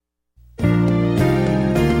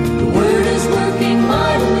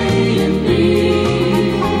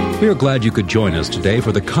are glad you could join us today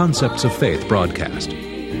for the Concepts of Faith broadcast.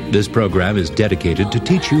 This program is dedicated to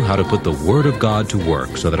teach you how to put the Word of God to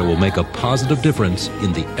work so that it will make a positive difference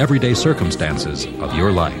in the everyday circumstances of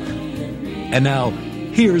your life. And now,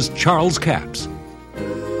 here's Charles Capps.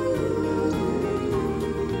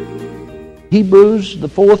 Hebrews, the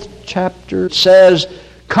 4th chapter, says,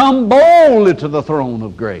 "Come boldly to the throne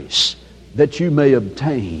of grace, that you may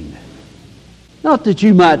obtain." Not that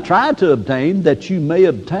you might try to obtain, that you may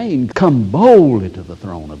obtain. Come boldly to the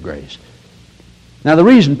throne of grace. Now, the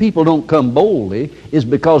reason people don't come boldly is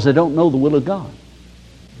because they don't know the will of God.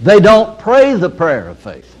 They don't pray the prayer of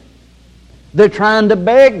faith. They're trying to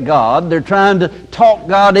beg God. They're trying to talk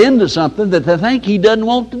God into something that they think He doesn't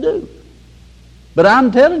want to do. But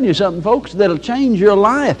I'm telling you something, folks, that'll change your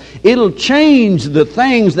life. It'll change the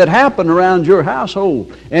things that happen around your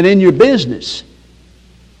household and in your business.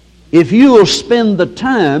 If you will spend the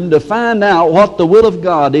time to find out what the will of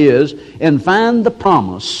God is and find the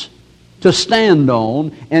promise to stand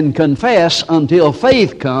on and confess until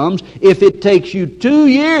faith comes, if it takes you 2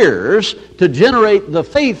 years to generate the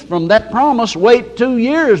faith from that promise, wait 2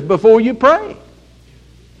 years before you pray.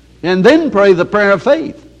 And then pray the prayer of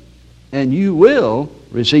faith. And you will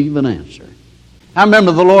receive an answer. I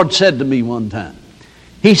remember the Lord said to me one time,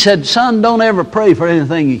 He said, "Son, don't ever pray for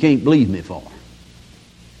anything you can't believe me for."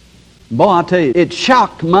 Boy, I tell you, it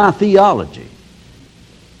shocked my theology.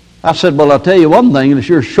 I said, "Well, I'll tell you one thing, it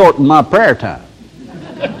sure shortened my prayer time."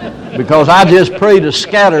 Because I just prayed a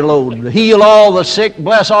scatter load, to heal all the sick,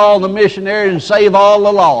 bless all the missionaries, and save all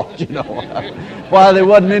the lost, you know. Why, there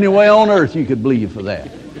wasn't any way on earth you could believe for that.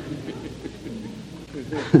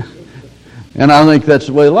 And I think that's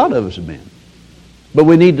the way a lot of us have been. But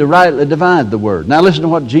we need to rightly divide the Word. Now listen to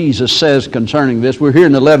what Jesus says concerning this. We're here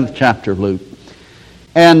in the 11th chapter of Luke.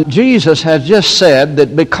 And Jesus has just said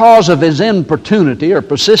that because of His importunity or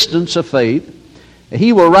persistence of faith,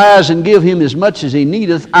 He will rise and give him as much as he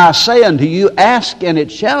needeth. I say unto you, ask and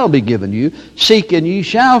it shall be given you. Seek and ye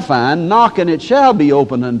shall find. Knock and it shall be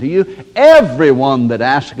opened unto you. Everyone that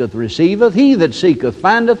asketh receiveth. He that seeketh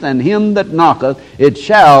findeth. And him that knocketh it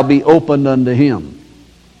shall be opened unto him.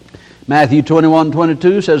 Matthew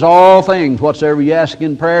 21:22 says, all things whatsoever ye ask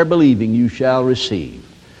in prayer believing you shall receive.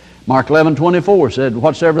 Mark 11:24 said,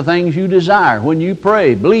 whatsoever things you desire when you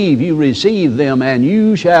pray, believe you receive them and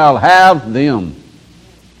you shall have them.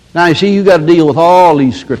 Now you see, you've got to deal with all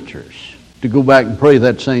these scriptures to go back and pray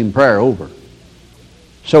that same prayer over.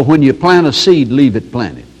 So when you plant a seed, leave it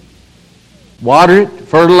planted. Water it,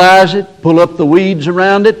 fertilize it, pull up the weeds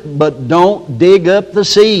around it, but don't dig up the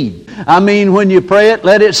seed. I mean, when you pray it,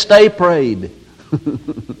 let it stay prayed.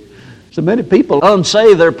 So many people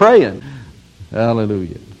unsaved, they're praying.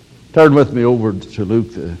 Hallelujah. Turn with me over to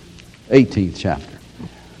Luke, the 18th chapter.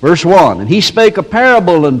 Verse 1, and he spake a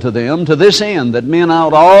parable unto them to this end, that men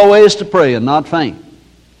ought always to pray and not faint,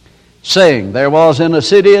 saying, there was in a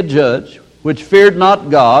city a judge, which feared not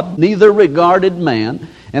God, neither regarded man.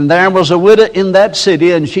 And there was a widow in that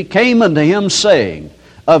city, and she came unto him, saying,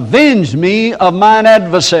 avenge me of mine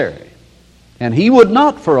adversary. And he would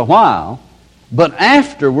not for a while, but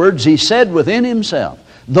afterwards he said within himself,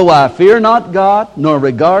 though I fear not God, nor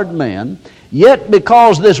regard man, yet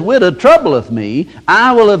because this widow troubleth me,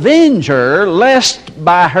 I will avenge her, lest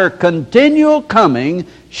by her continual coming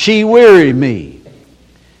she weary me.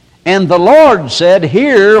 And the Lord said,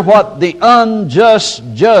 hear what the unjust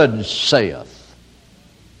judge saith.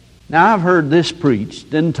 Now I've heard this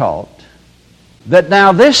preached and taught, that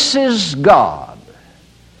now this is God.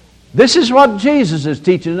 This is what Jesus is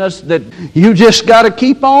teaching us, that you just got to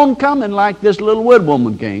keep on coming like this little widow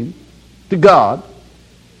woman came to God.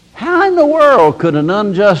 How in the world could an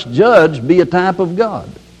unjust judge be a type of God?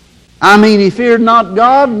 I mean, he feared not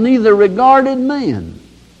God, neither regarded man.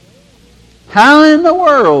 How in the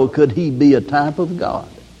world could he be a type of God?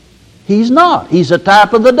 He's not. He's a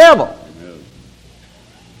type of the devil.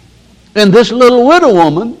 And this little widow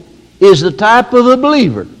woman is the type of the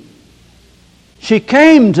believer. She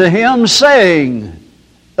came to him saying,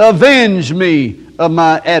 avenge me of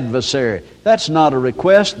my adversary. That's not a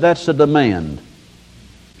request, that's a demand.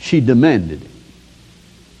 She demanded.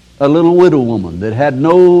 A little widow woman that had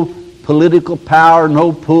no political power,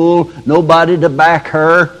 no pull, nobody to back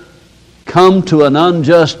her, come to an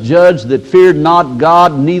unjust judge that feared not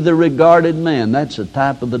God, neither regarded man. That's a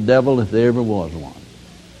type of the devil if there ever was one.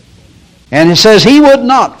 And it says, he would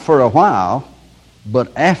not for a while,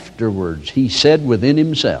 but afterwards he said within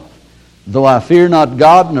himself, though I fear not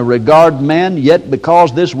God, nor regard man, yet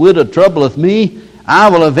because this widow troubleth me, I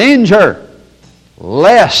will avenge her.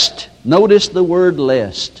 Lest, notice the word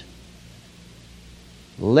lest.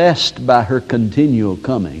 Lest by her continual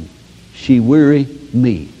coming she weary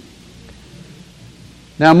me.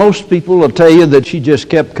 Now, most people will tell you that she just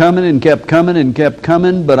kept coming and kept coming and kept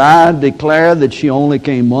coming, but I declare that she only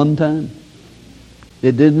came one time.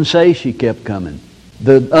 It didn't say she kept coming.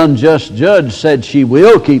 The unjust judge said she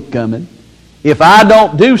will keep coming. If I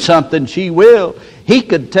don't do something, she will. He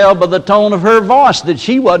could tell by the tone of her voice that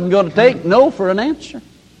she wasn't going to take no for an answer.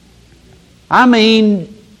 I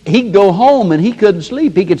mean, he'd go home and he couldn't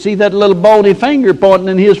sleep. He could see that little bony finger pointing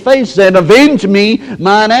in his face saying, "Avenge me,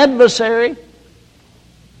 mine adversary."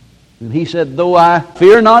 And he said, "Though I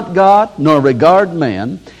fear not God, nor regard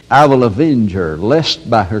man, I will avenge her, lest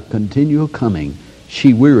by her continual coming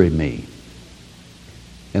she weary me."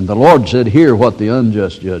 And the Lord said, "Hear what the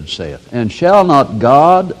unjust judge saith. And shall not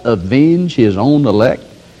God avenge his own elect,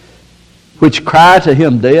 which cry to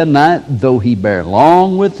him day and night, though he bear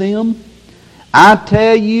long with them? I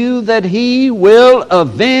tell you that he will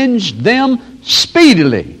avenge them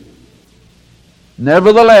speedily.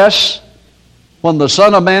 Nevertheless, when the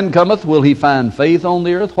Son of Man cometh, will he find faith on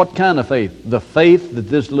the earth?" What kind of faith? The faith that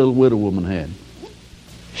this little widow woman had.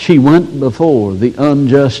 She went before the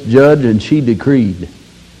unjust judge and she decreed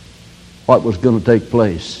what was going to take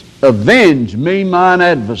place. "Avenge me, mine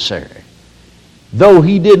adversary." Though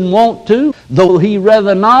he didn't want to, though he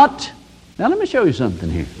rather not. Now let me show you something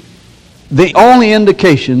here. The only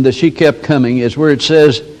indication that she kept coming is where it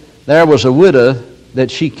says there was a widow that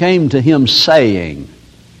she came to him saying.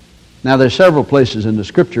 Now there's several places in the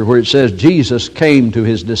Scripture where it says Jesus came to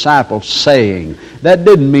his disciples saying. That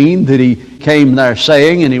didn't mean that he came there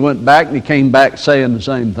saying and he went back and he came back saying the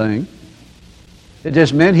same thing. It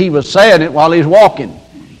just meant he was saying it while he's walking.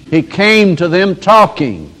 He came to them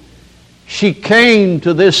talking. She came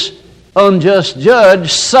to this unjust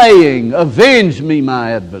judge saying, "Avenge me,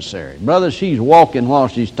 my adversary." Brother, she's walking while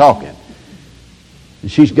she's talking.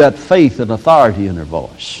 And she's got faith and authority in her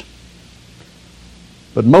voice.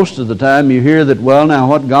 But most of the time you hear that, well, now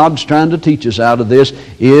what God's trying to teach us out of this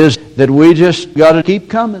is that we just got to keep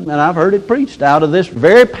coming. And I've heard it preached out of this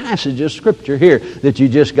very passage of Scripture here, that you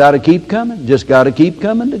just got to keep coming. Just got to keep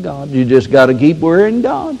coming to God. You just got to keep worrying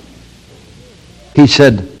God. He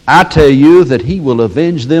said, "I tell you that he will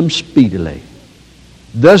avenge them speedily."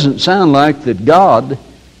 Doesn't sound like that God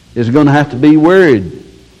is going to have to be worried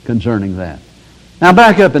concerning that. Now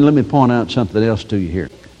back up and let me point out something else to you here.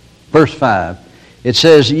 Verse 5. It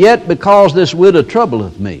says, "Yet because this widow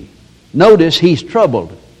troubleth me." Notice he's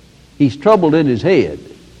troubled. He's troubled in his head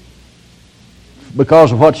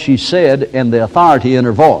because of what she said and the authority in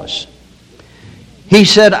her voice. He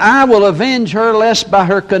said, "I will avenge her, lest by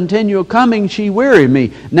her continual coming she weary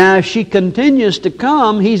me." Now if she continues to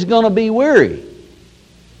come, he's going to be weary.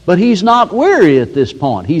 But he's not weary at this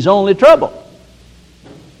point. He's only troubled.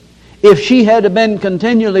 If she had been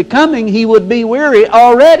continually coming, he would be weary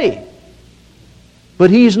already. But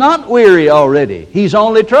he's not weary already. He's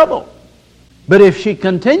only troubled. But if she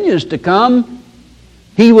continues to come,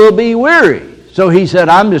 he will be weary. So he said,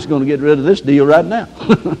 "I'm just going to get rid of this deal right now."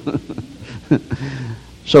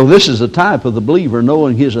 So this is a type of the believer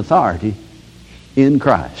knowing his authority in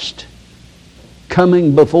Christ.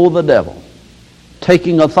 Coming before the devil.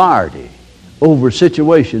 Taking authority over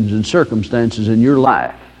situations and circumstances in your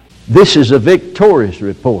life. This is a victorious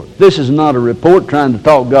report. This is not a report trying to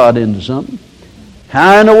talk God into something.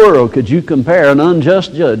 How in the world could you compare an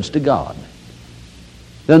unjust judge to God?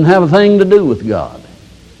 Doesn't have a thing to do with God.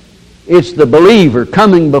 It's the believer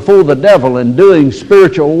coming before the devil and doing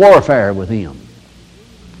spiritual warfare with him.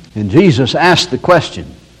 And Jesus asked the question,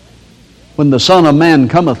 when the Son of Man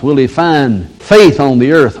cometh, will he find faith on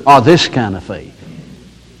the earth, or this kind of faith?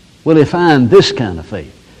 Will he find this kind of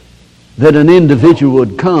faith? That an individual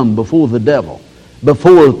would come before the devil,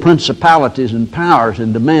 before principalities and powers,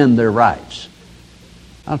 and demand their rights.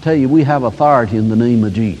 I'll tell you, we have authority in the name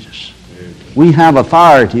of Jesus. We have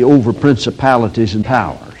authority over principalities and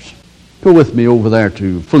powers. Go with me over there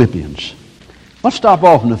to Philippians. Let's stop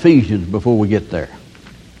off in Ephesians before we get there.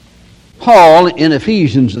 Paul, in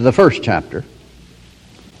Ephesians, the first chapter,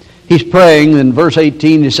 he's praying. In verse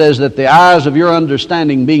 18, he says that the eyes of your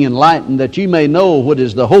understanding being enlightened, that you may know what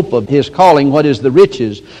is the hope of his calling, what is the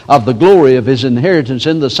riches of the glory of his inheritance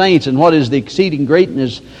in the saints, and what is the exceeding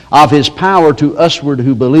greatness of his power to usward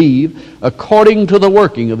who believe, according to the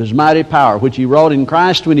working of his mighty power, which he wrought in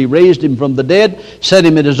Christ when he raised him from the dead, set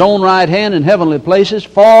him at his own right hand in heavenly places,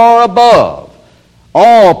 far above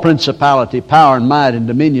all principality, power, and might, and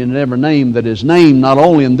dominion, and every name that is named, not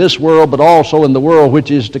only in this world, but also in the world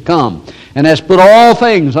which is to come. And has put all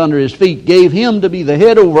things under his feet, gave him to be the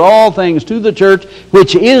head over all things to the church,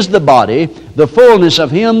 which is the body, the fullness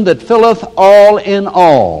of him that filleth all in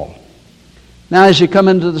all. Now, as you come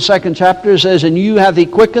into the second chapter, it says, "And you hath he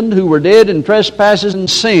quickened who were dead in trespasses and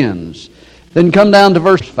sins." Then come down to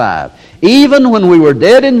verse 5. "Even when we were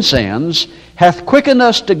dead in sins, hath quickened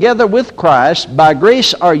us together with Christ. By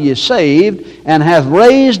grace are ye saved, and hath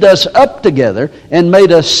raised us up together, and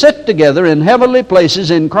made us sit together in heavenly places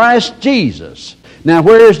in Christ Jesus." Now,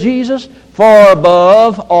 where is Jesus? "Far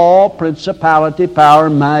above all principality, power,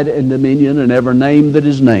 might, and dominion, and every name that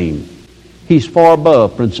is named." He's far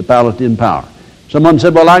above principality and power. Someone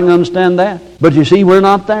said, "Well, I can understand that." But you see, we're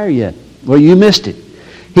not there yet. Well, you missed it.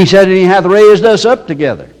 He said, "And he hath raised us up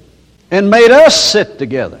together, and made us sit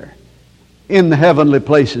together in the heavenly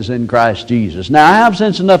places in Christ Jesus." Now, I have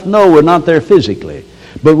sense enough to know we're not there physically,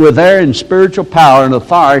 but we're there in spiritual power and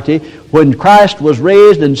authority. When Christ was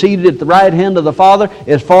raised and seated at the right hand of the Father,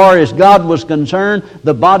 as far as God was concerned,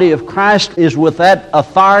 the body of Christ is with that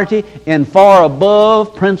authority and far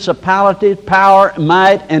above principality, power,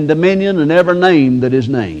 might, and dominion, and every name that is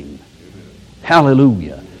named.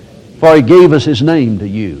 Hallelujah. For He gave us His name to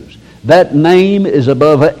use. That name is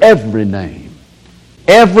above every name.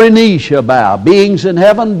 Every knee shall bow. Beings in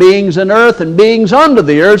heaven, beings in earth, and beings under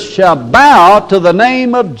the earth shall bow to the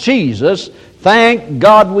name of Jesus. Thank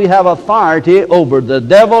God we have authority over the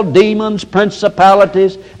devil, demons,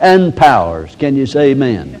 principalities, and powers. Can you say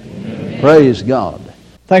amen? Amen. Praise God.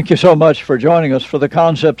 Thank you so much for joining us for the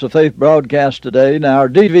Concepts of Faith broadcast today. Now, our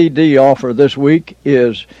DVD offer this week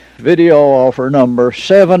is video offer number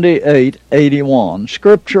 7881,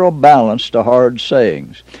 Scriptural Balance to Hard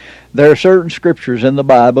Sayings. There are certain scriptures in the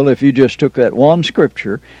Bible, if you just took that one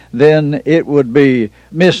scripture, then it would be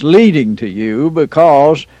misleading to you,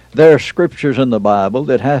 because there are scriptures in the Bible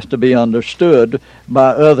that has to be understood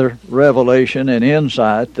by other revelation and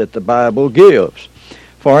insight that the Bible gives.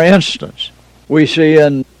 For instance, we see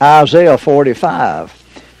in Isaiah 45,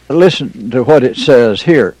 listen to what it says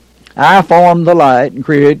here. "I form the light and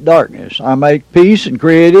create darkness. I make peace and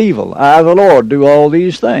create evil. I, the Lord, do all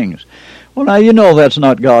these things." Well, now you know that's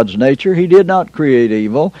not God's nature. He did not create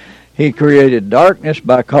evil. He created darkness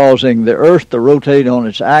by causing the earth to rotate on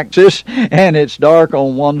its axis, and it's dark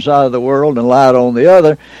on one side of the world and light on the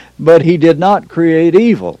other, but He did not create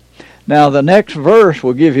evil. Now the next verse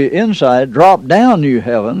will give you insight. "Drop down, you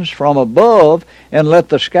heavens, from above, and let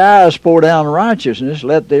the skies pour down righteousness.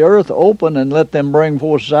 Let the earth open, and let them bring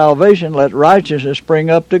forth salvation. Let righteousness spring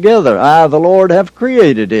up together. I, the Lord, have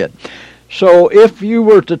created it." So if you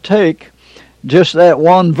were to take just that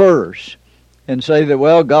one verse and say that,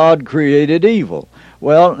 well, God created evil.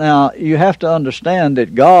 Well, now, you have to understand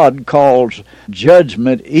that God calls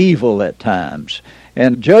judgment evil at times.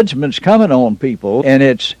 And judgment's coming on people, and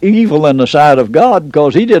it's evil in the sight of God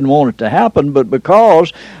because He didn't want it to happen, but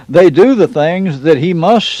because they do the things that He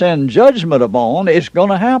must send judgment upon, it's going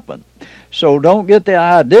to happen. So don't get the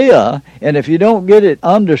idea, and if you don't get it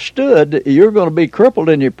understood, you're going to be crippled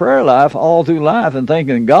in your prayer life all through life and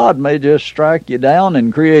thinking God may just strike you down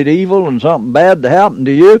and create evil and something bad to happen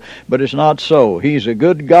to you, but it's not so. He's a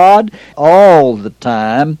good God all the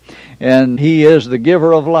time, and He is the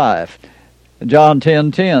giver of life. John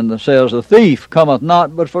 10:10 says, "The thief cometh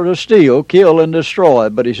not but for to steal, kill, and destroy.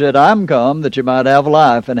 But He said, I'm come that you might have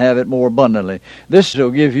life and have it more abundantly." This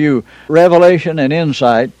will give you revelation and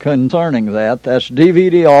insight concerning that. That's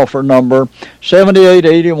DVD offer number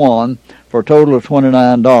 7881 for a total of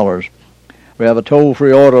 $29. We have a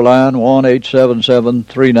toll-free order line,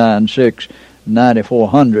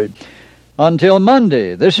 1-877-396-9400. Until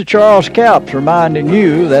Monday, this is Charles Capps reminding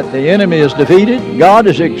you that the enemy is defeated, God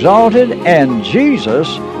is exalted, and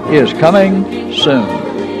Jesus is coming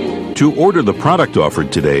soon. To order the product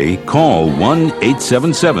offered today, call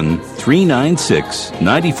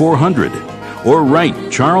 1-877-396-9400 or write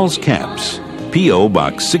Charles Capps, P.O.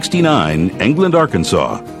 Box 69, England,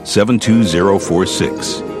 Arkansas,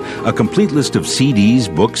 72046. A complete list of CDs,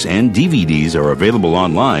 books, and DVDs are available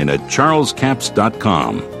online at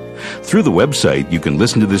charlescapps.com. Through the website, you can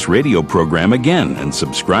listen to this radio program again and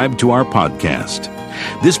subscribe to our podcast.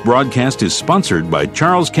 This broadcast is sponsored by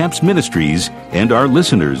Charles Capps Ministries and our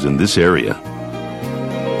listeners in this area.